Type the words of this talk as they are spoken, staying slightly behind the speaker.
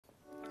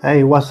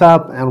Hey, what's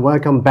up and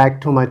welcome back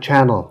to my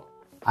channel.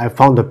 I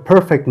found the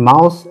perfect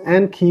mouse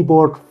and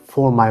keyboard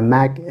for my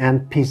Mac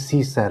and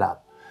PC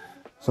setup.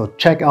 So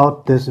check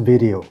out this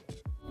video.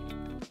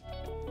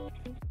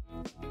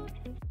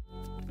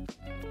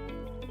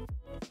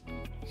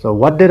 So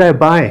what did I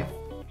buy?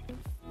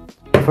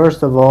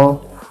 First of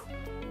all,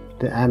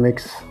 the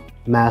MX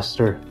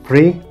Master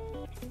 3.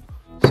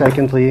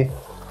 Secondly,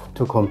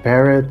 to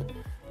compare it,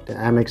 the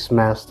MX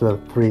Master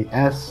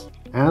 3S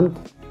and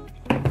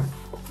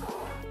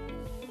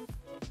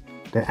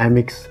the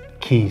MX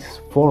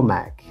keys for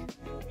Mac.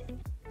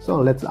 So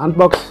let's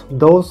unbox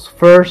those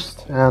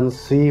first and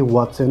see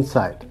what's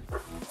inside.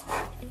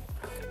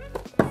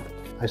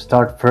 I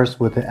start first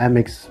with the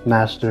MX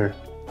Master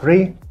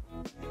 3.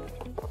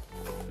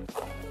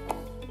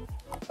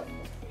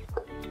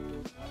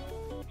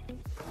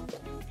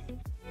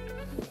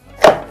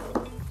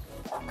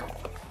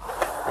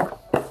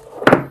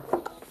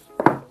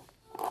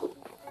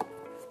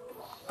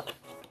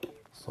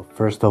 So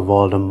first of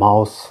all, the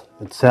mouse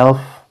itself,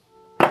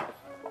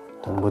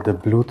 then with the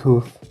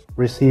Bluetooth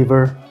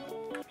receiver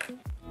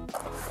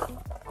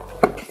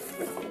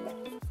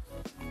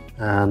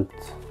and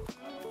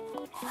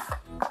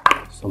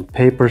some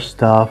paper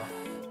stuff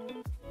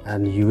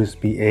and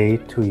USB-A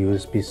to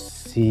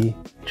USB-C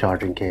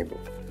charging cable.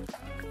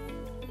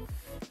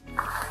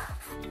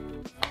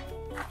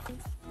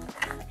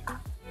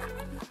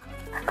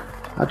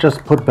 I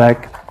just put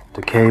back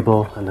the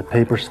cable and the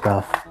paper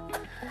stuff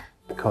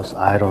because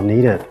I don't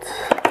need it.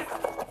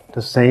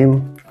 The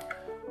same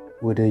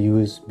with a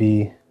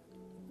USB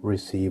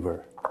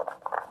receiver.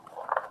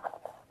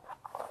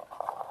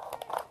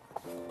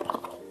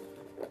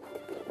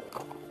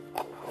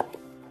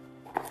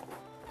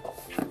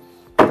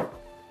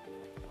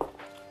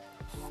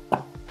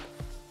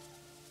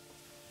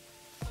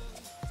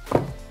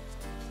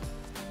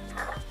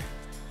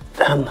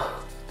 Then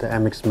the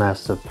MX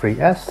Master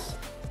 3S.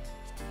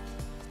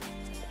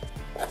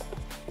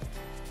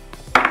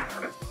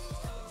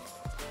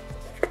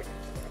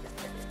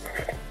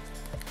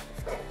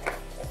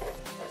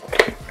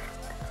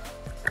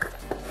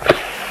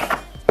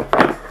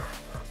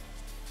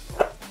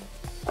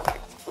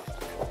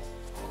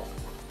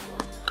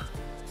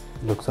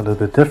 Looks a little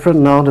bit different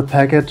now, the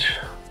package.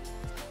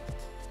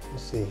 You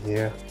see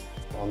here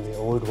on the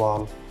old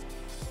one,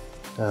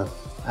 the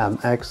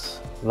MX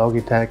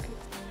Logitech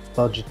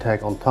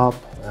on top,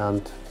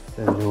 and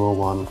the newer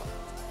one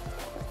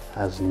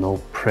has no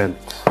print.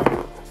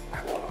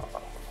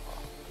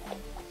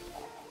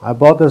 I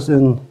bought this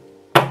in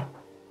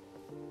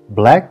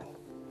black.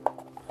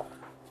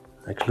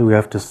 Actually, we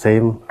have the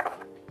same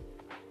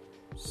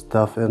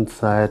stuff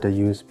inside, the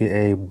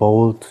USB-A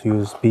bolt,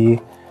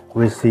 USB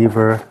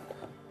receiver,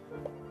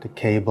 the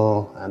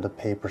cable and the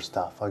paper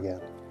stuff again.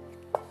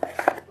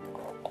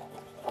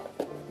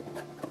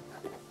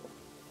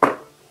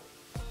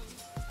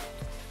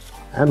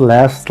 And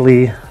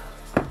lastly,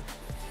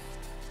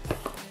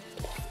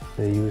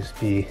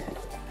 the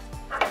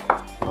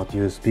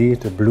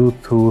the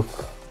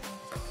Bluetooth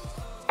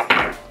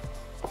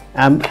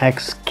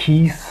MX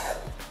keys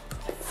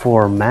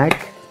for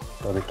Mac.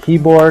 So the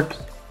keyboard,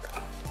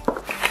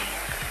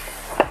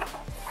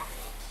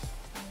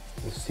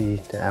 you see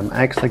the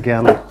MX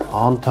again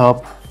on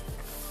top,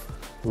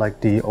 like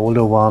the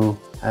older one,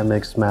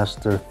 MX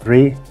Master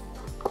 3.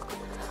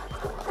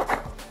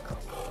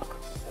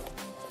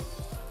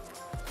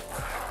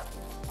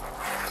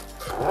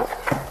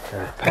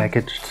 They're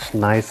packaged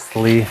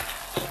nicely.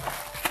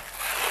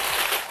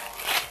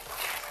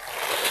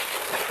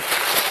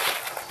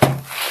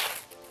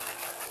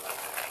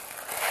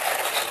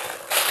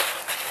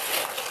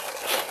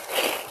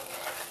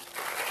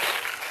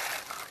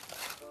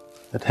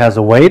 It has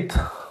a weight,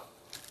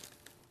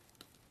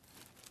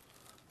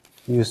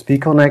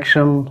 USB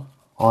connection,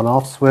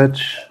 on-off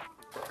switch,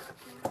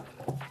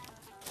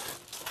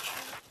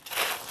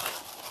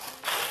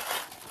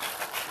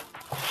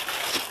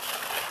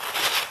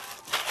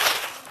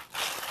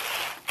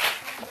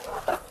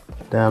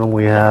 then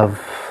we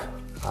have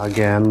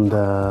again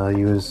the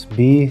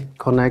USB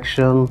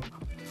connection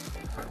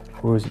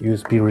for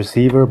USB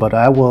receiver, but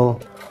I will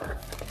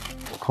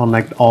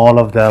connect all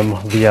of them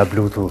via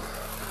Bluetooth.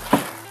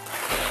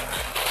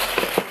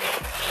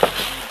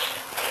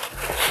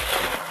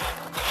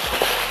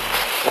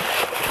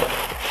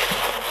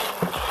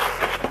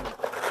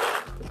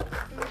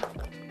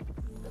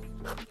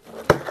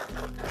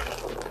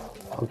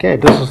 Okay,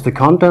 this is the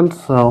content.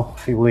 So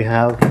we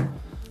have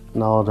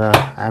now the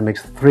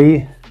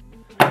MX3,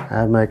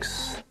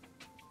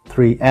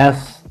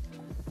 MX3S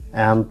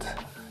and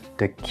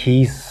the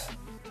keys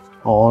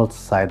all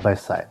side by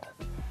side.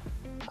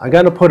 I'm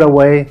gonna put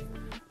away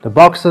the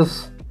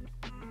boxes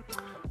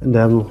and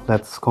then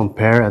let's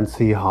compare and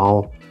see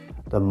how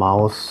the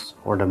mouse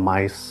or the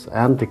mice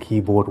and the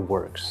keyboard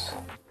works.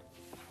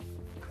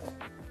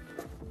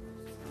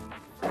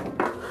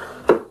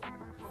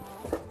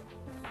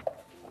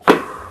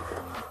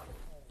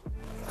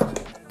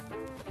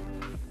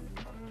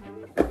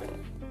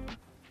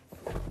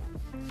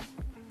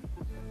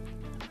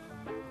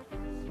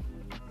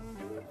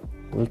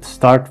 Let's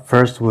start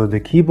first with the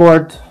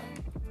keyboard.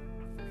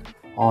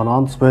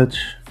 On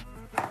switch.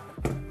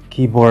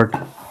 Keyboard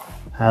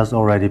has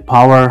already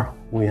power.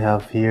 We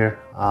have here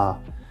a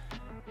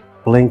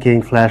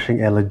blinking, flashing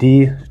LED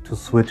to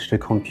switch the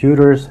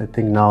computers. I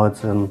think now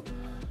it's in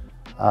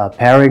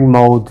pairing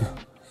mode,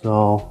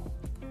 so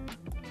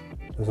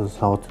this is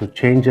how to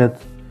change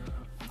it.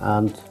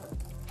 And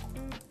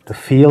the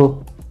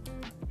feel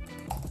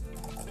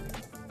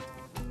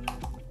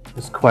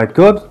is quite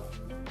good.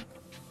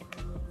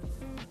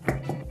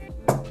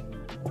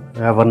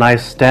 We have a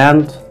nice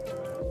stand.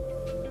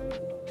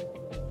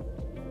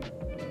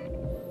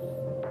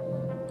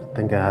 I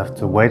think I have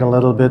to wait a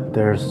little bit.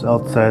 There's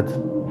outside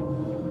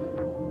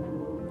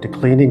the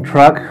cleaning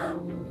truck.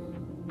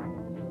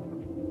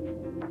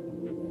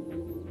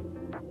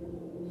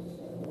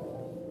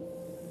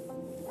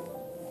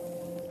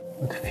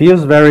 It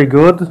feels very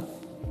good.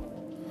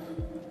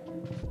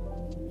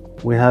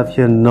 We have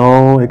here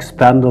no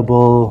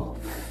expandable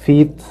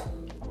feet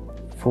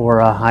for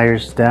a higher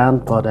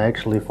stand, but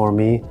actually for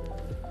me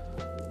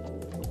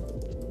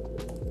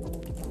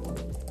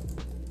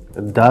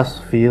it does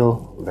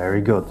feel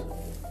very good.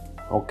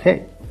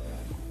 Okay,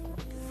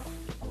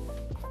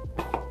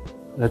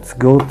 let's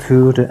go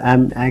to the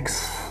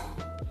MX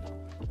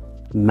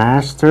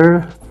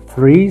Master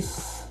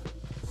 3s.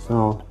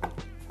 So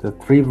the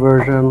 3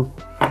 version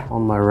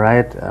on my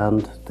right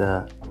and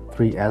the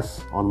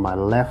 3S on my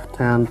left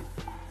hand.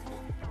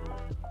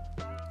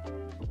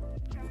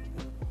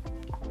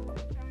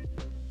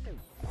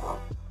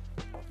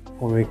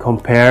 When we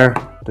compare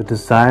the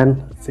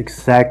design, it's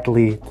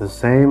exactly the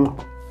same.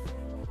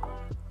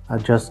 I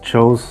just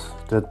chose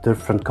the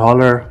different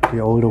color. The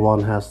older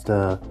one has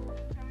the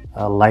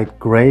light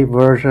gray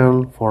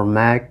version for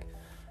Mac,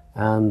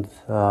 and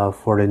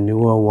for the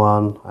newer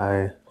one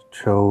I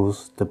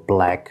chose the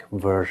black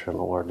version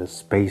or the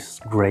space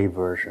gray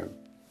version.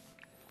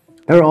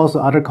 There are also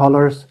other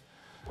colors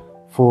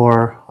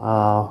for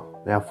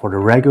the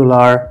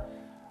regular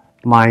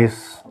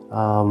mice,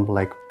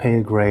 like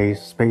pale gray,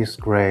 space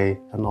gray,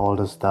 and all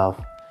this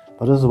stuff.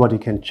 But this is what you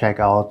can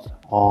check out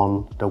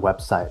on the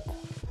website.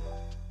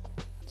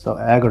 So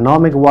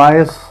ergonomic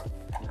wise,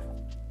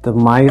 the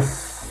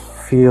mice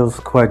feels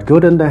quite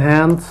good in the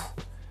hands.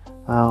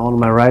 On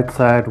my right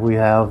side we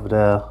have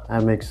the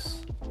MX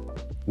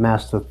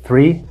Master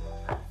 3,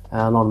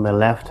 and on my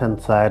left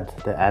hand side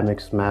the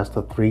MX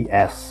Master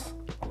 3S.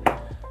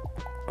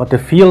 But the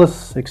feel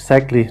is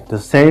exactly the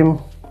same.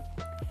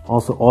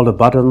 Also all the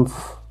buttons,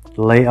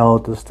 the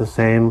layout is the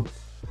same.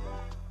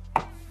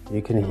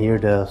 You can hear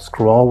the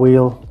scroll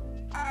wheel,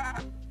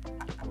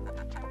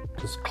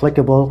 just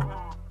clickable,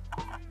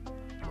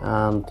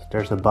 and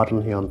there's a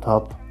button here on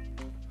top.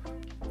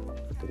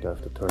 I think I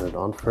have to turn it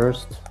on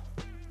first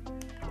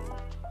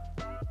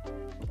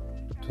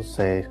to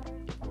say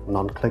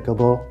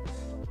non-clickable.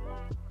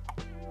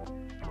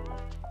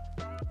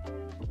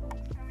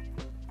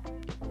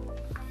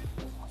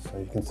 So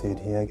you can see it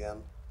here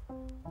again. And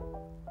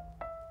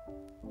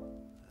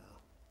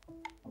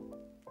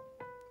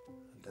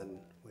then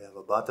we have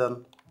a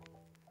button.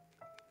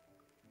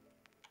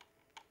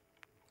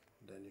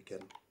 Then you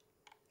can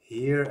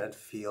hear and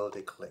feel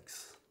the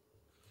clicks.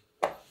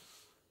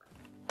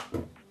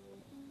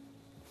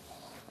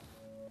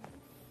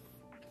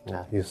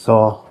 Yeah, you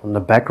saw in the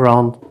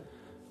background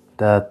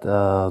that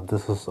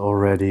this is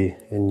already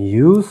in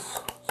use.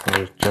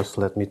 So just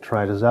let me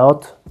try this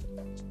out.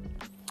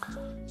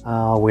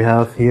 We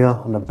have here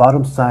on the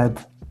bottom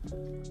side,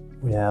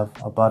 we have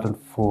a button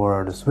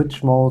for the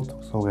switch mode.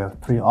 So we have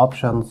 3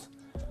 options.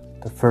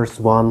 The first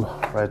one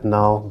right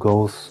now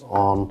goes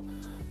on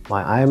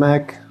my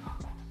iMac.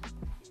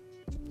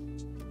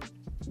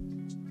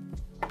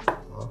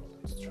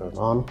 Let's turn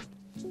on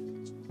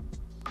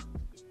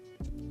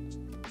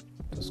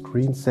the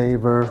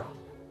screensaver.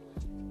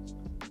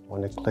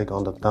 When I click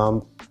on the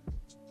thumb,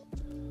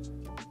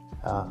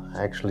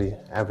 actually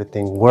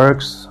everything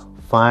works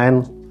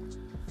fine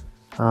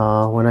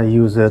when I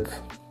use it.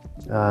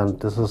 And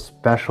this is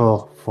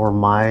special for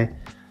my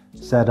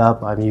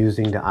setup. I'm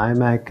using the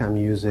iMac. I'm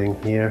using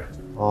here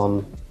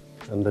on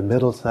the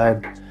middle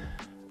side.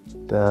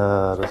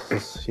 This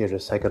is here the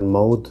second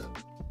mode.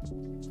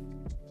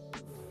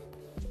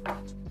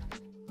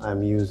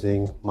 I'm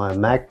using my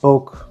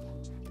MacBook.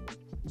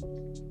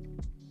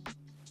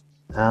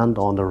 And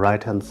on the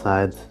right hand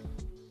side,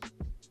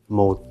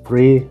 mode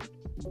 3,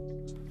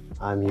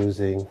 I'm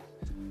using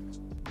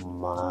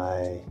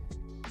my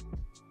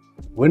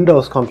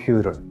Windows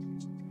computer.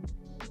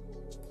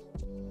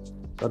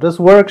 So this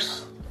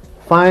works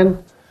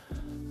fine.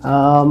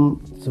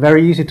 It's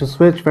very easy to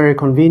switch, very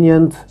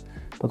convenient.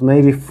 But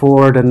maybe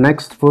for the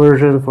next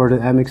version, for the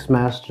MX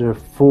Master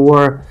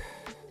 4,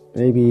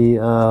 maybe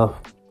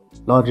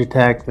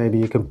Logitech, maybe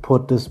you can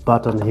put this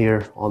button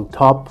here on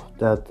top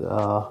that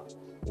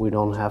we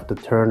don't have to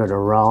turn it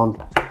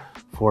around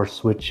for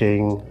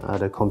switching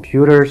the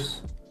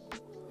computers.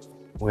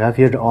 We have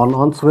here the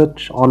on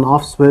switch, on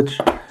off switch.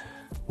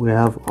 We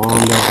have on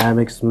the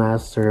MX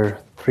Master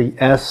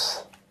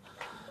 3S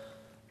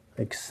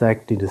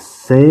exactly the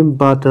same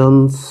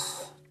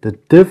buttons. The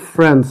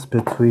difference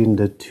between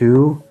the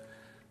two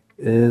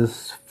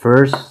is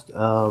first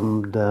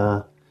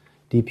the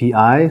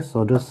DPI.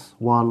 So this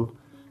one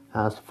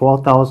has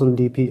 4000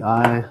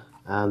 DPI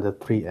and the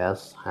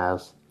 3S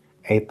has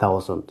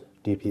 8000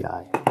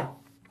 DPI.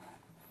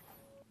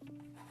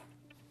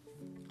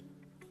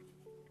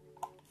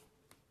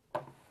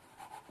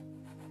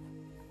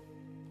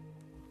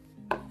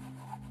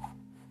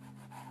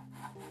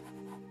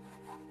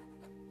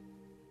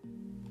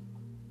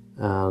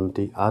 And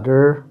the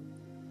other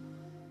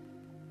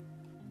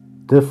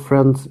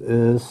difference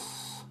is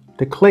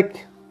the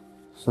click.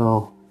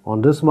 So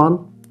on this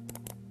one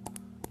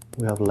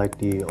we have like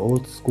the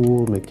old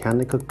school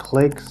mechanical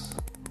clicks,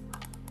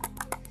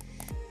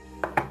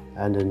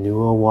 and the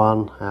newer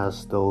one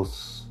has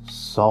those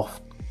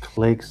soft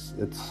clicks.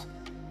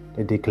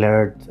 They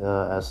declared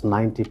as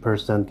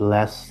 90%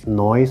 less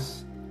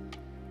noise.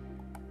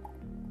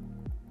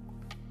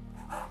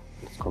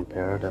 Let's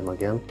compare them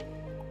again.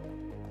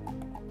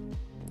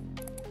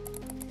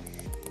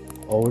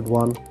 Old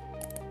one,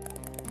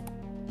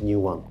 new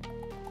one.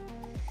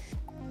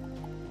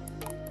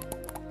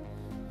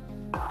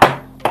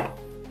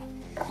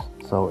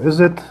 So is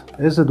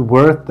it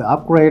worth the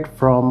upgrade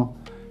from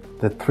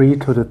the 3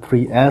 to the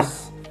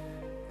 3S?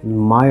 In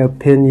my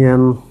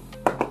opinion,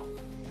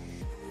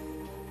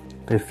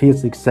 it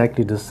feels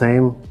exactly the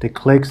same. The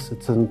clicks,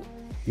 it's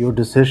your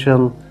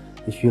decision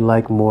if you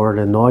like more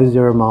the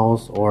noisier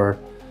mouse or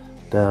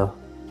the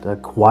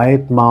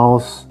quiet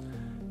mouse.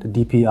 The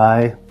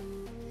DPI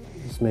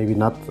is maybe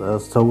not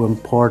so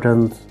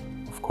important.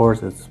 Of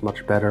course, it's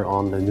much better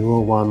on the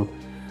newer one,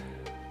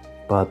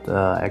 but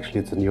actually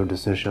it's in your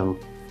decision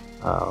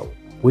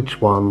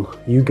which one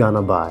you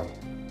gonna buy.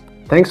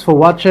 Thanks for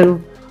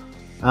watching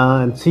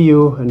and see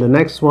you in the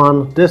next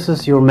one. This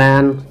is your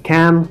man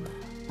Cam,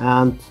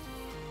 and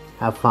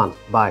have fun.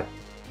 Bye.